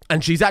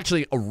 And she's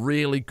actually a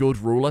really good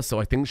ruler, so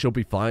I think she'll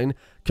be fine.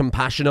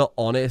 Compassionate,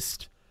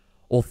 honest,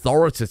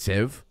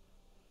 authoritative.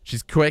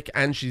 She's quick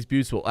and she's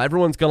beautiful.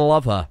 Everyone's going to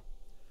love her.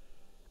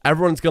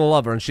 Everyone's going to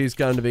love her, and she's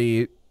going to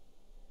be...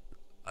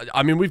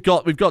 I mean, we've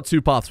got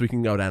two paths we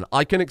can go down.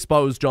 I can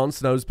expose Jon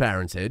Snow's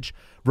parentage,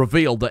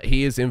 reveal that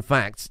he is, in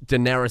fact,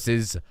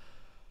 Daenerys'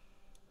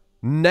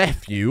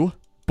 nephew,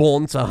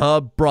 born to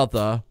her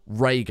brother,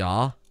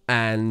 Rhaegar,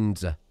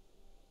 and...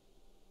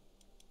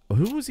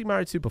 Who was he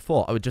married to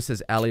before? Oh, it just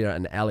says Elia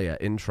and Elia.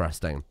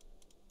 Interesting.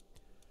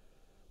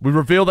 We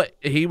reveal that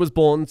he was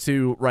born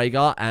to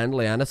Rhaegar and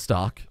Lyanna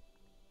Stark.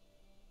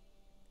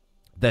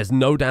 There's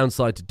no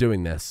downside to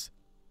doing this.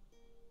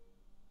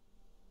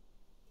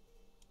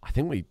 I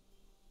think we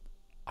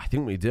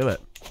do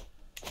it.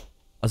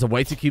 As a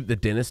way to keep the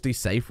dynasty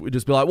safe, we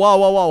just be like, whoa,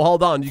 whoa, whoa,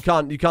 hold on. You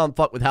can't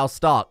fuck with House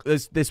Stark.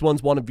 This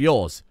one's one of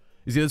yours.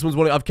 You see, this one's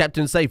one I've kept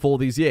him safe all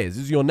these years.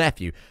 This is your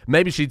nephew.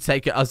 Maybe she'd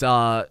take it as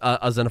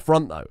an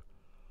affront, though.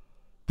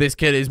 This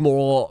kid is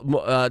more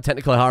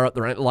technically higher up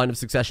the line of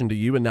succession to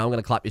you, and now I'm going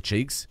to clap your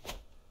cheeks.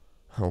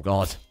 Oh,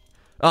 God.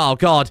 Oh,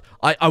 God.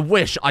 I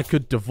wish I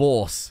could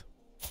divorce.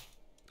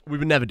 We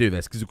would never do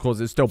this, because, of course,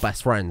 they're still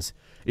best friends.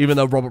 Even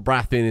though Robert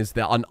Baratheon is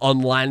the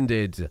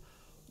unlanded,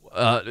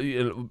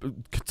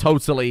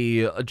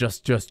 totally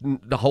just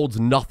holds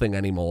nothing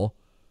anymore.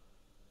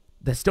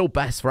 They're still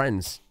best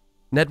friends.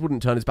 Ned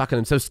wouldn't turn his back on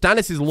him. So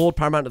Stannis is Lord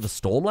Paramount of the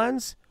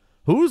Stormlands?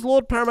 Who's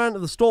Lord Paramount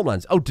of the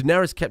Stormlands? Oh,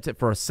 Daenerys kept it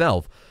for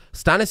herself.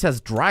 Stannis has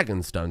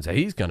Dragonstone, so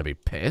he's going to be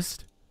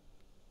pissed.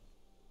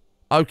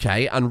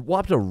 Okay, and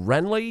what happened to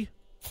Renly?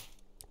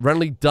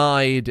 Renly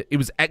died. He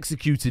was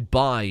executed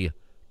by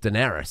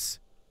Daenerys.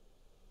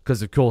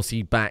 Because, of course,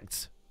 he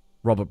backed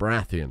Robert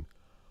Baratheon.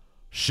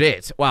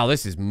 Shit. Wow,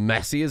 this is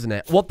messy, isn't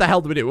it? What the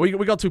hell do we do? We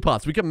got two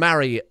paths. We can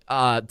marry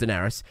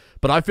Daenerys,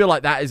 but I feel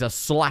like that is a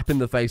slap in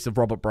the face of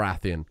Robert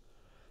Baratheon.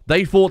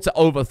 They fought to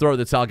overthrow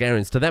the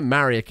Targaryens. To then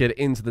marry a kid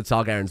into the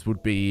Targaryens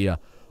would be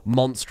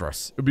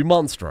monstrous. It would be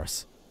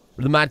monstrous.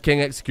 The Mad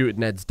King executed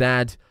Ned's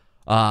dad.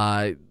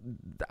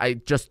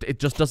 It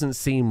just doesn't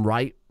seem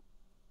right.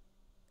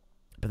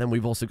 But then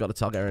we've also got a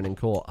Targaryen in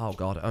court. Oh,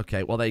 God.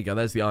 Okay, well, there you go.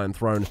 There's the Iron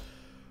Throne.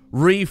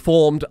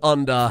 Reformed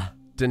under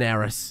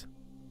Daenerys.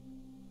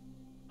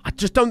 I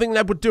just don't think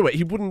Ned would do it.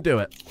 He wouldn't do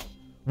it.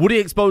 Would he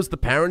expose the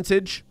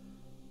parentage?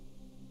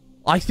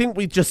 I think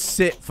we just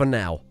sit for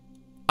now.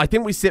 I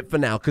think we sit for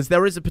now, because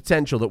there is a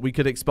potential that we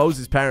could expose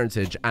his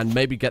parentage and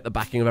maybe get the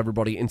backing of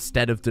everybody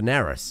instead of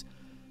Daenerys.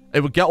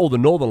 It would get all the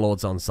Northern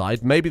Lords on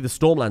side. Maybe the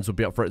Stormlands would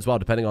be up for it as well,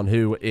 depending on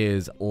who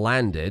is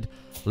landed.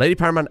 Lady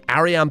Paramount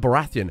Arianne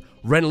Baratheon.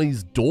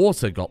 Renly's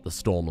daughter got the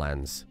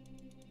Stormlands.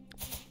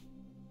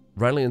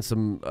 Renly and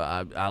some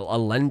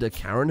Alenda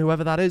Karen,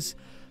 whoever that is.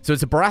 So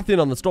it's a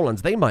Baratheon on the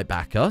Stormlands. They might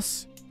back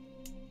us.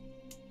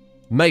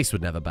 Mace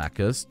would never back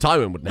us.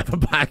 Tywin would never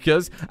back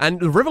us. And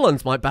the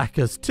Riverlands might back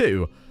us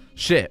too.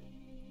 Shit.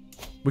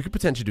 We could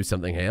potentially do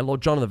something here.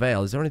 Lord John of the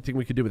Vale. Is there anything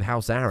we could do with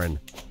House Arryn?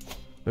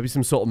 Maybe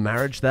some sort of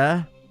marriage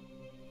there?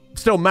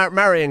 Still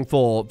marrying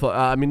for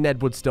I mean,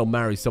 Ned would still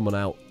marry someone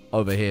out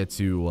over here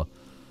to...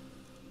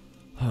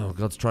 oh,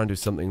 God, to try and do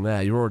something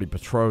there. You're already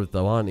betrothed,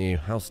 though, aren't you?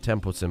 House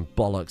Templeton.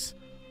 Bollocks.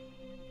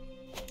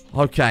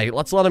 Okay,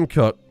 let's let him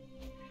cook.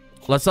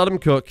 Let's let him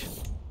cook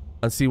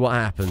and see what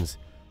happens.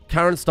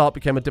 Karen Stark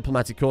became a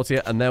diplomatic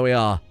courtier, and there we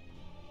are.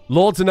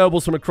 Lords and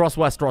nobles from across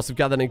Westeros have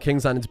gathered in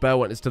King's Landing to bear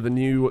witness to the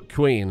new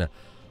queen.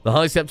 The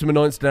High Septim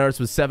anoints Daenerys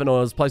with 7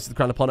 oils, places the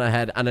crown upon her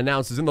head, and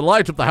announces, in the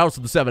light of the House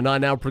of the Seven, I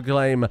now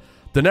proclaim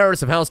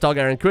Daenerys of House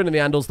Targaryen, Queen of the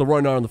Andals, the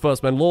Rhoynar, and the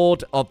First Men,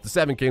 Lord of the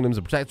Seven Kingdoms,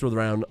 and Protector of the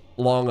Realm.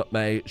 Long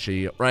may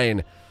she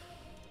reign.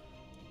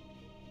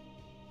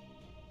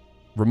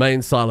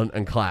 Remain silent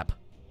and clap.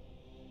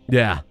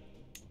 Yeah.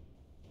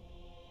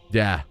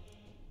 Yeah.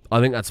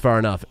 I think that's fair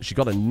enough. She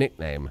got a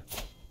nickname.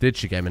 Did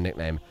she give him a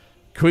nickname?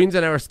 Queen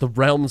Daenerys, the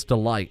Realm's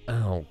Delight.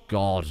 Oh,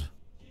 God.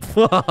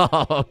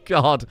 Oh,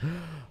 God.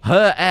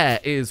 Her heir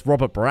is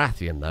Robert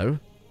Baratheon, though.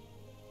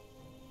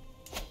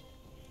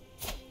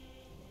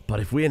 But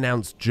if we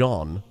announce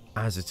Jon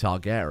as a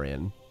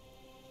Targaryen,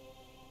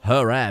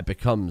 her heir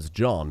becomes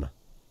Jon.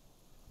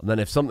 And then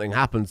if something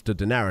happens to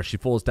Daenerys, she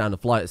falls down a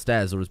flight of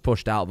stairs or is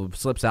pushed out of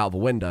slips out of a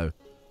window,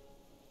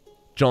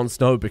 Jon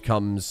Snow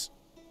becomes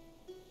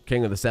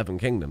King of the Seven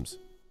Kingdoms.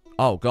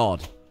 Oh,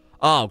 God.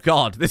 Oh,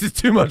 God. This is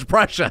too much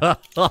pressure.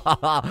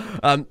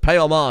 Pay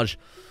homage.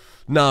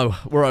 No,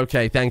 we're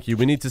okay, thank you.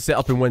 We need to sit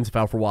up in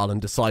Winterfell for a while and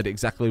decide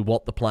exactly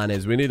what the plan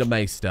is. We need a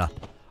maester.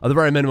 At the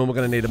very minimum, we're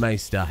going to need a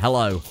maester.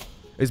 Hello.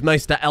 It's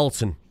Maester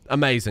Elton.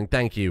 Amazing,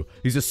 thank you.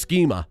 He's a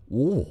schemer.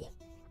 Ooh.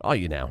 Are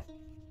you now?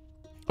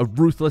 A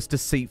ruthless,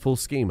 deceitful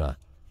schemer.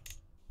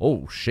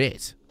 Oh,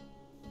 shit.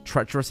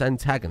 Treacherous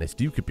antagonist.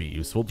 You could be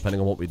useful,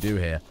 depending on what we do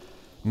here.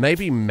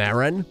 Maybe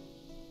Meryn?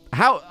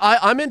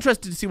 I'm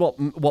interested to see what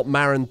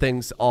Meryn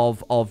thinks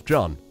of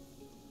Jon.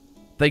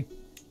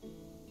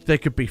 They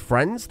could be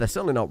friends. They're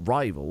certainly not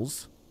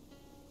rivals.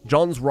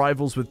 Jon's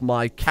rivals with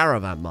my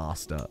caravan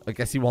master. I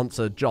guess he wants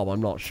a job.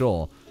 I'm not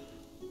sure.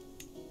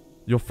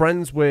 You're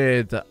friends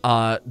with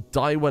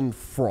Dywyn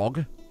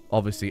Frog.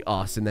 obviously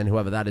us, and then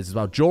whoever that is as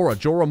well. Jorah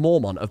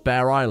Mormont of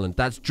Bear Island.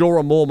 That's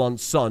Jorah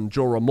Mormont's son,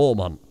 Jorah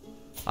Mormont.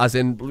 As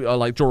in,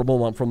 like, Jorah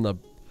Mormont from the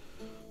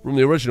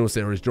original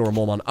series, Jorah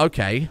Mormont.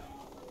 Okay.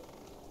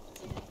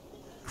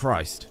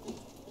 Christ.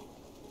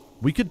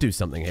 We could do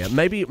something here.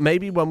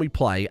 Maybe when we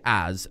play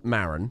as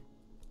Marin,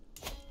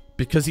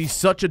 because he's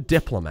such a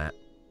diplomat,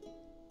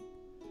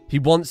 he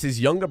wants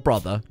his younger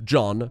brother,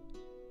 Jon,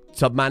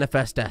 to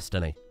manifest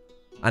destiny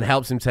and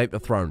helps him take the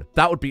throne.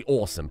 That would be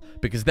awesome,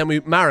 because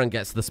then Marin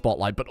gets the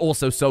spotlight, but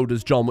also so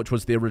does Jon, which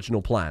was the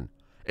original plan.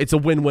 It's a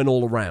win-win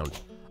all around.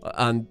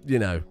 And, you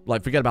know,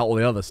 like, forget about all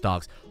the other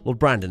Starks. Lord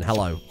Brandon,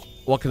 hello.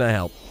 What can I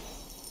help?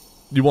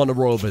 You want a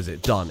royal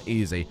visit? Done.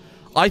 Easy.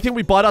 I think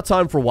we bide our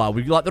time for a while.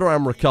 We let the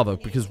ram recover,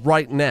 because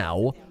right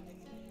now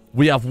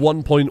we have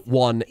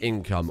 1.1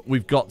 income.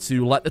 We've got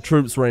to let the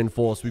troops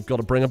reinforce. We've got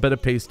to bring a bit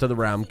of peace to the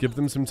ram, give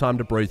them some time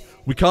to breathe.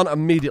 We can't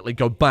immediately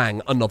go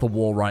bang another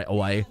war right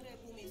away,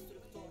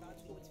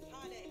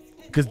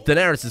 because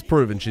Daenerys has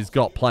proven she's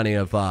got plenty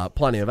of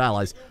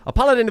allies. A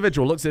pallid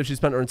individual looks as if she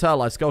spent her entire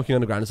life skulking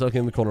underground and sulking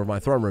in the corner of my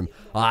throne room.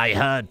 I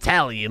heard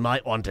tell you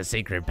might want a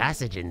secret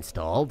passage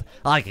installed.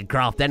 I can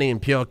craft any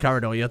impure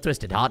corridor your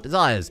twisted heart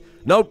desires.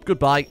 Nope,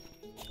 goodbye.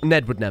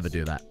 Ned would never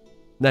do that.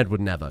 Ned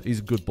would never. He's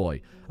a good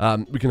boy.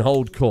 We can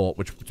hold court,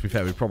 which, to be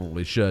fair, we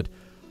probably should.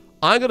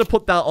 I'm going to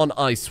put that on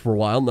ice for a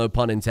while, no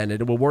pun intended,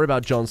 and we'll worry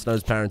about Jon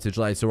Snow's parentage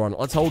later on.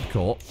 Let's hold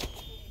court,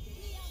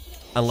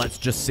 and let's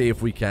just see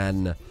if we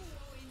can...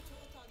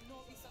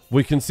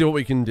 We can see what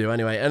we can do.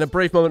 Anyway, in a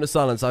brief moment of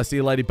silence, I see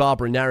Lady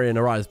Barbara narrowing in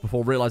her eyes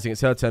before realizing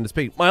it's her turn to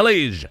speak. My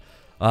liege!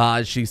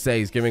 As she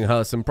says, giving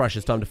her some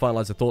precious time to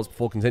finalize her thoughts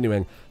before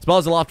continuing.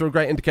 Smiles and laughter are a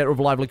great indicator of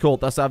a lively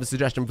court. Thus, I have a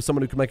suggestion for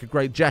someone who can make a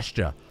great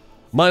gesture.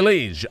 My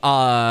liege,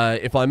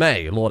 if I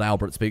may, Lord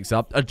Albert speaks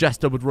up. A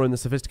jester would ruin the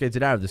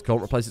sophisticated air of this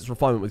court, replace its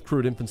refinement with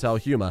crude infantile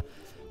humor.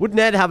 Would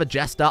Ned have a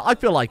jester? I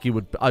feel like he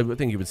would. I would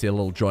think he would see a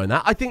little joy in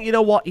that. I think, you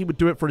know what? He would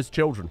do it for his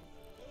children.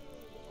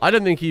 I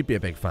don't think he'd be a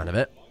big fan of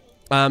it.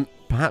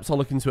 Perhaps I'll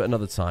look into it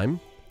another time.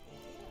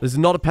 This is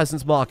not a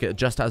peasant's market. It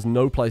just has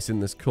no place in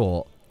this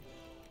court.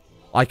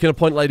 I can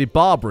appoint Lady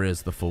Barbara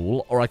as the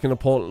fool, or I can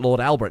appoint Lord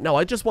Albert. No,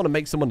 I just want to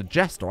make someone a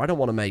jester. I don't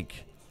want to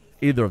make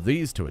either of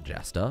these to a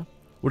jester.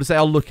 We'll just say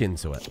I'll look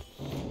into it.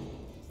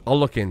 I'll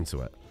look into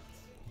it.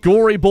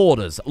 Gory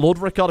Borders. Lord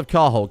Rickard of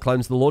Carhold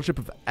claims the lordship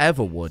of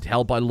Everwood,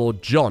 held by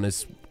Lord Jon,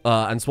 is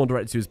and sworn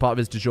directly to as part of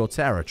his de jure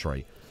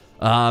territory.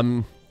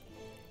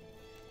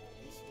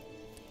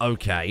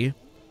 Okay.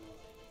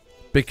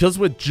 Because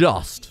we're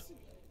just,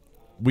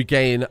 we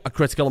gain a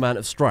critical amount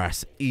of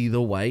stress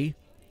either way.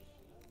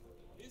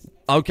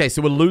 Okay,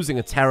 so we're losing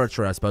a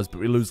territory, I suppose, but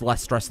we lose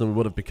less stress than we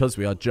would have because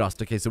we are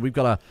just. Okay, so we've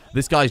got a...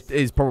 This guy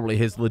is probably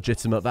his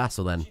legitimate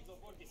vassal, then.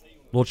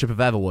 Lordship of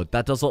Everwood.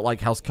 That does look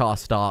like House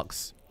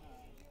Stark's...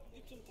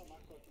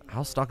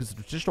 House Stark is the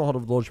traditional holder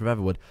of the Lordship of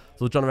Everwood.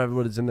 So Jon of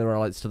Everwood is in there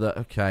relates to the...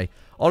 Okay.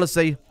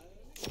 Honestly,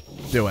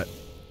 do it.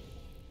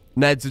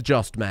 Ned's a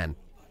just man.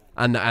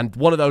 And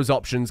one of those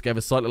options gave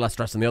us slightly less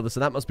stress than the other, so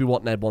that must be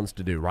what Ned wants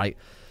to do, right?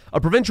 A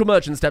provincial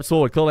merchant steps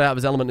forward, clearly out of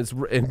his element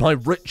in my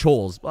rich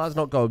halls. Well, that's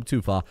not going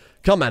too far.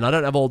 Come, man, I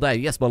don't have all day.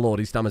 Yes, my lord,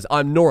 he stammers.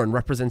 I'm Norrin,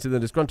 representing the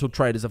disgruntled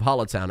traders of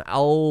Harlowtown,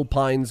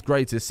 Alpine's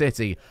greatest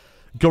city.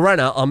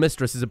 Gorenna, our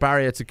mistress, is a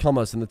barrier to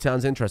commerce and the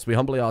town's interest. We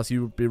humbly ask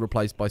you to be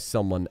replaced by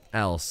someone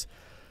else.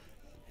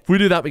 If we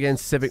do that, we gain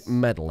civic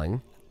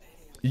meddling.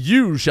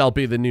 You shall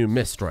be the new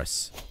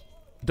mistress.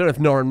 I don't know if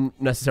Norrin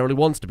necessarily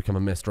wants to become a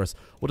mistress.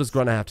 What does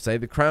Gorenna have to say?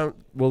 The crown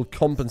will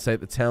compensate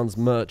the town's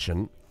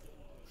merchant.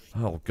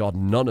 Oh, God,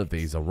 none of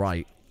these are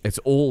right. It's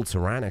all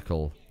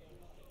tyrannical.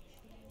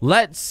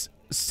 Let's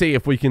see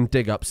if we can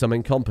dig up some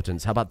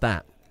incompetence. How about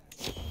that?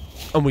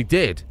 And we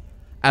did.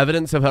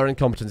 Evidence of her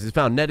incompetence is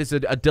found. Ned is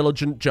a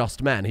diligent,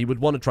 just man. He would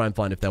want to try and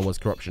find if there was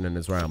corruption in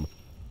his realm.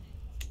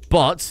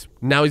 But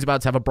now he's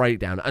about to have a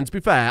breakdown. And to be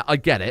fair, I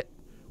get it.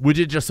 We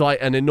did just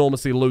fight an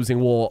enormously losing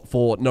war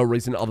for no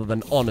reason other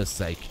than honor's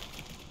sake.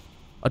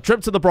 A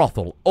trip to the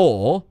brothel,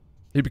 or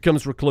he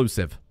becomes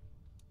reclusive.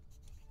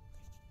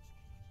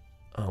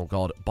 Oh,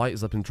 God. Bite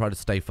his lip and try to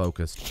stay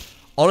focused.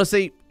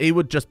 Honestly, he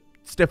would just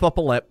stiff up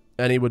a lip,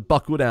 and he would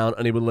buckle down,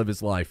 and he would live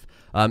his life.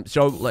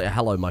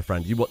 Hello, my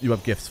friend. You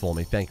have gifts for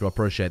me. Thank you. I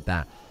appreciate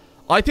that.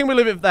 I think we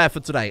leave it there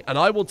for today, and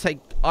I will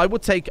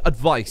take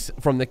advice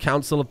from the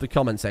council of the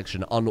comment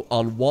section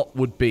on what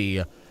would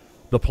be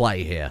the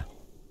play here.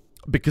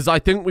 Because I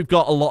think we've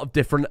got a lot of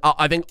different...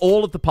 I think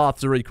all of the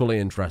paths are equally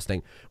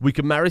interesting. We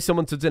could marry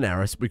someone to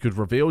Daenerys. We could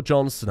reveal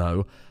Jon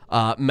Snow.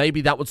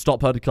 Maybe that would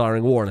stop her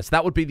declaring war on us.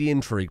 That would be the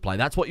intrigue play.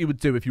 That's what you would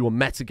do if you were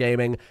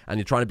metagaming and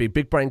you're trying to be a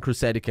big brain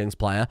Crusader Kings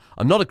player.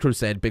 I'm not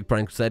a big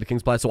brain Crusader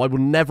Kings player, so I would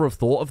never have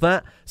thought of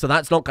that. So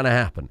that's not going to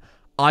happen.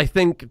 I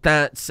think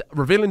that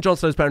revealing Jon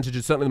Snow's parentage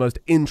is certainly the most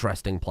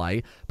interesting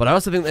play, but I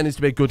also think there needs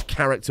to be a good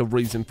character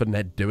reason for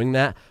Ned doing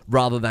that,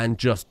 rather than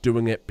just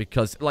doing it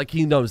because, like,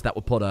 he knows that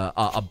would put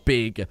a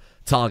big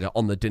target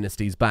on the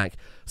dynasty's back.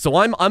 So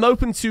I'm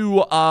open to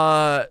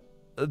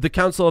the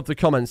council of the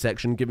comment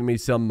section giving me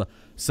some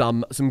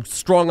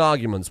strong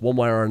arguments one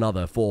way or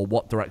another for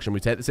what direction we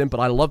take this in, but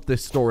I love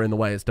this story and the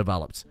way it's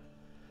developed.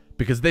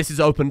 Because this has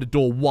opened a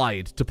door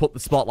wide to put the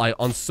spotlight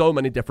on so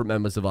many different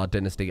members of our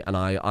dynasty, and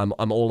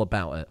I'm all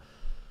about it.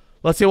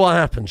 Let's see what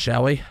happens,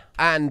 shall we?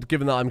 And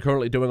given that I'm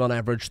currently doing on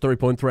average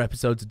 3.3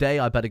 episodes a day,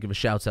 I better give a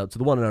shout out to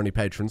the one and only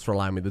patrons for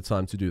allowing me the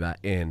time to do that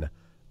in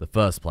the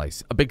first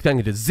place. A big thank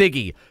you to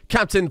Ziggy,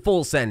 Captain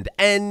Fullsend,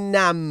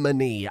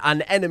 Enamony,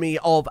 an enemy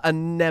of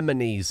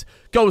anemones,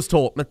 Ghost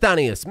Hawk,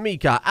 Nathanius,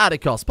 Mika,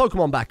 Atticus,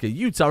 Pokemon Backer,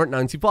 Utah at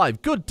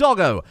 95, Good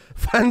Doggo,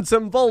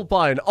 Phantom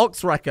Volpine,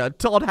 Oxwrecker,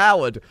 Todd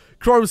Howard,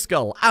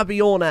 Crowskull, Abby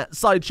Ornat,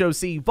 Sideshow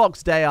C,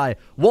 Vox Dei,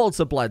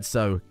 Walter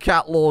Bledsoe,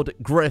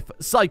 Catlord, Griff,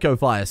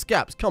 Psychofire,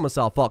 Scaps,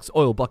 Commissar Fox,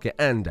 Oil Bucket,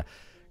 and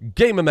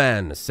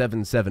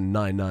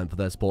Gamerman7799 for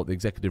their support. The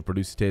executive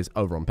producer tiers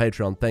over on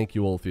Patreon. Thank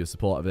you all for your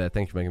support over there.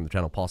 Thank you for making the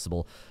channel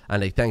possible.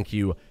 And a thank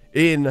you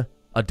in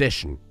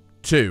addition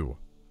to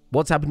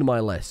what's happened to my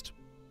list.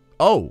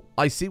 Oh,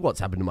 I see what's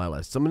happened to my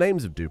list. Some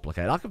names have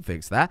duplicated. I can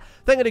fix that.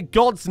 Thank you to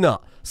God's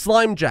Nut,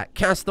 Slimejack,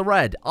 Cast the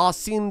Red,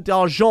 Arsene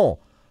D'Argent,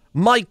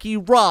 Mikey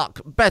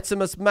Rock,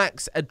 Betimus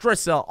Max,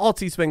 Adrissa,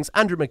 Artie Sphinx,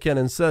 Andrew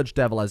McKinnon, Serge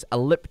Devilez,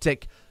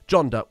 Elliptic,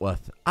 John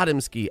Duckworth,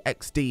 Adamski,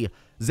 XD,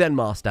 Zen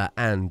Master,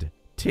 and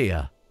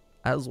Tia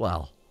as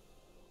well.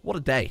 What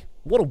a day.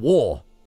 What a war.